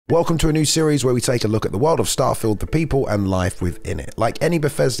Welcome to a new series where we take a look at the world of Starfield, the people and life within it. Like any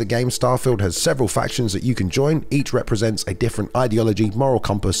Bethesda game, Starfield has several factions that you can join. Each represents a different ideology, moral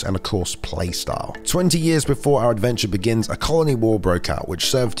compass, and of course playstyle. 20 years before our adventure begins, a colony war broke out, which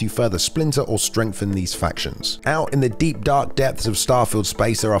served to further splinter or strengthen these factions. Out in the deep dark depths of Starfield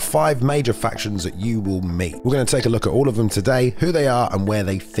space, there are 5 major factions that you will meet. We're going to take a look at all of them today, who they are and where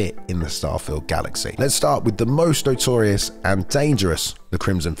they fit in the Starfield galaxy. Let's start with the most notorious and dangerous, the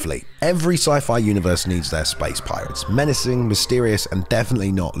Crimson Fleet. Every sci-fi universe needs their space pirates. Menacing, mysterious, and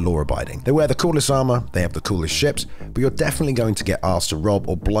definitely not law-abiding. They wear the coolest armor, they have the coolest ships, but you're definitely going to get asked to rob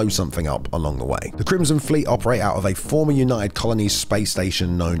or blow something up along the way. The Crimson Fleet operate out of a former United Colonies space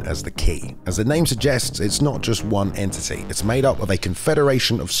station known as the Key. As the name suggests, it's not just one entity. It's made up of a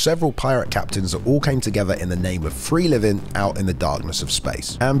confederation of several pirate captains that all came together in the name of free living out in the darkness of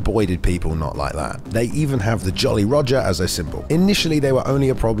space. And boy did people not like that. They even have the Jolly Roger as their symbol. Initially they were only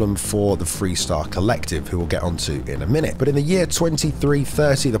a problem for the Freestar Collective, who we'll get onto in a minute. But in the year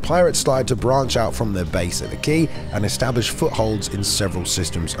 2330, the pirates started to branch out from their base at the Key and establish footholds in several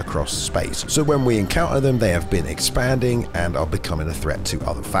systems across space. So when we encounter them, they have been expanding and are becoming a threat to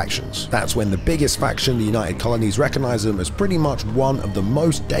other factions. That's when the biggest faction, the United Colonies, recognize them as pretty much one of the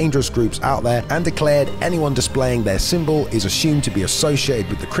most dangerous groups out there and declared anyone displaying their symbol is assumed to be associated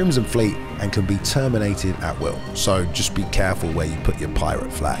with the Crimson Fleet and can be terminated at will. So just be careful where you put your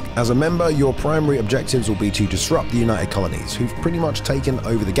pirate flag. As a member, your primary objectives will be to disrupt the United Colonies, who've pretty much taken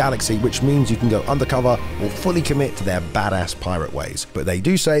over the galaxy, which means you can go undercover or fully commit to their badass pirate ways. But they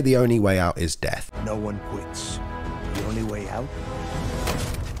do say the only way out is death. No one quits. The only way out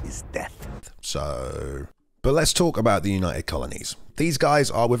is death. But let's talk about the United Colonies. These guys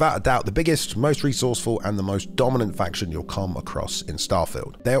are without a doubt the biggest, most resourceful, and the most dominant faction you'll come across in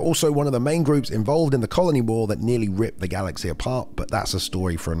Starfield. They are also one of the main groups involved in the colony war that nearly ripped the galaxy apart, but that's a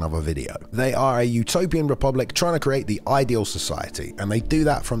story for another video. They are a utopian republic trying to create the ideal society, and they do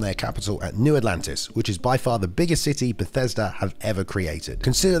that from their capital at New Atlantis, which is by far the biggest city Bethesda have ever created.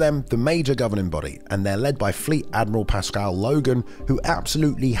 Consider them the major governing body, and they're led by Fleet Admiral Pascal Logan, who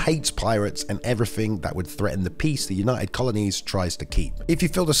absolutely hates pirates and everything that would threaten the peace the United Colonies tries to keep. If you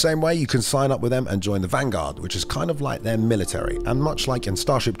feel the same way, you can sign up with them and join the Vanguard, which is kind of like their military, and much like in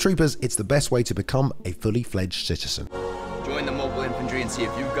Starship Troopers, it's the best way to become a fully fledged citizen. Join the mobile infantry and see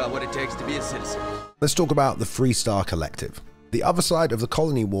if you've got what it takes to be a citizen. Let's talk about the Freestar Collective. The other side of the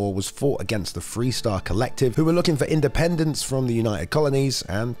colony war was fought against the Freestar Collective, who were looking for independence from the United Colonies,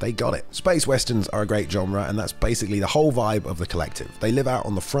 and they got it. Space westerns are a great genre, and that's basically the whole vibe of the collective. They live out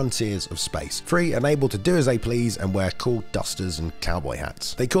on the frontiers of space, free and able to do as they please and wear cool dusters and cowboy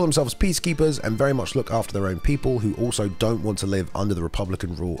hats. They call themselves peacekeepers and very much look after their own people who also don't want to live under the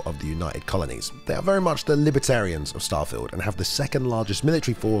Republican rule of the United Colonies. They are very much the libertarians of Starfield and have the second largest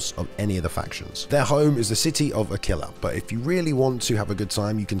military force of any of the factions. Their home is the city of Aquila, but if you really want to have a good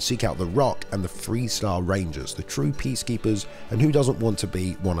time, you can seek out the Rock and the Freestar Rangers, the true peacekeepers, and who doesn't want to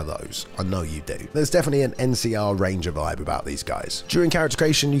be one of those? I know you do. There's definitely an NCR Ranger vibe about these guys. During character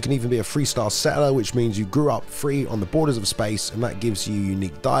creation, you can even be a Freestar settler, which means you grew up free on the borders of space, and that gives you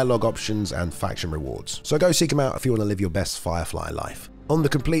unique dialogue options and faction rewards. So go seek them out if you want to live your best Firefly life. On the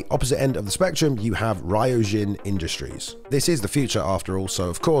complete opposite end of the spectrum, you have Ryojin Industries. This is the future after all, so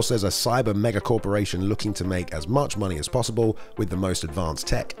of course there's a cyber mega corporation looking to make as much money as possible with the most advanced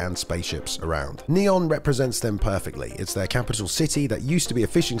tech and spaceships around. Neon represents them perfectly. It's their capital city that used to be a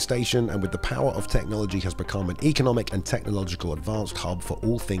fishing station, and with the power of technology has become an economic and technological advanced hub for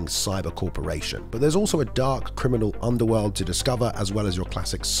all things cyber corporation. But there's also a dark criminal underworld to discover, as well as your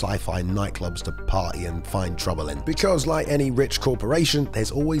classic sci-fi nightclubs to party and find trouble in. Because like any rich corporation,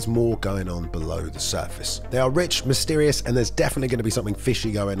 there's always more going on below the surface. They are rich, mysterious, and there's definitely going to be something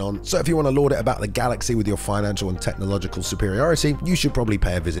fishy going on. So if you want to lord it about the galaxy with your financial and technological superiority, you should probably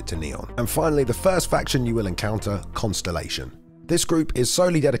pay a visit to Neon. And finally, the first faction you will encounter, Constellation. This group is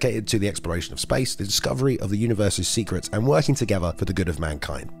solely dedicated to the exploration of space, the discovery of the universe's secrets, and working together for the good of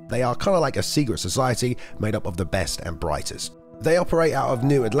mankind. They are kind of like a secret society made up of the best and brightest. They operate out of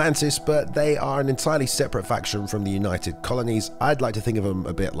New Atlantis, but they are an entirely separate faction from the United Colonies. I'd like to think of them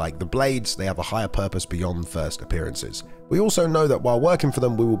a bit like the Blades. They have a higher purpose beyond first appearances. We also know that while working for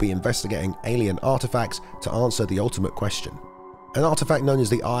them, we will be investigating alien artifacts to answer the ultimate question. An artifact known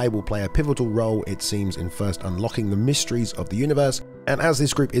as the Eye will play a pivotal role, it seems, in first unlocking the mysteries of the universe, and as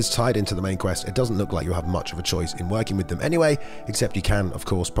this group is tied into the main quest, it doesn't look like you'll have much of a choice in working with them anyway, except you can, of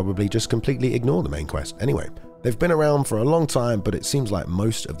course, probably just completely ignore the main quest anyway. They've been around for a long time, but it seems like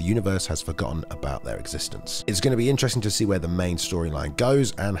most of the universe has forgotten about their existence. It's going to be interesting to see where the main storyline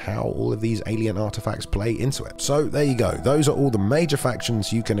goes and how all of these alien artifacts play into it. So there you go, those are all the major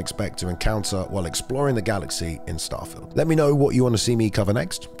factions you can expect to encounter while exploring the galaxy in Starfield. Let me know what you want to see me cover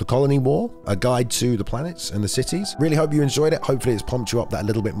next. The Colony War, a guide to the planets and the cities. Really hope you enjoyed it. Hopefully it's pumped you up that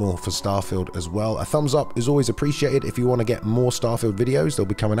little bit more for Starfield as well. A thumbs up is always appreciated. If you want to get more Starfield videos, they'll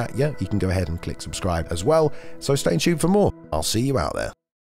be coming at you. You can go ahead and click subscribe as well. So stay tuned for more. I'll see you out there.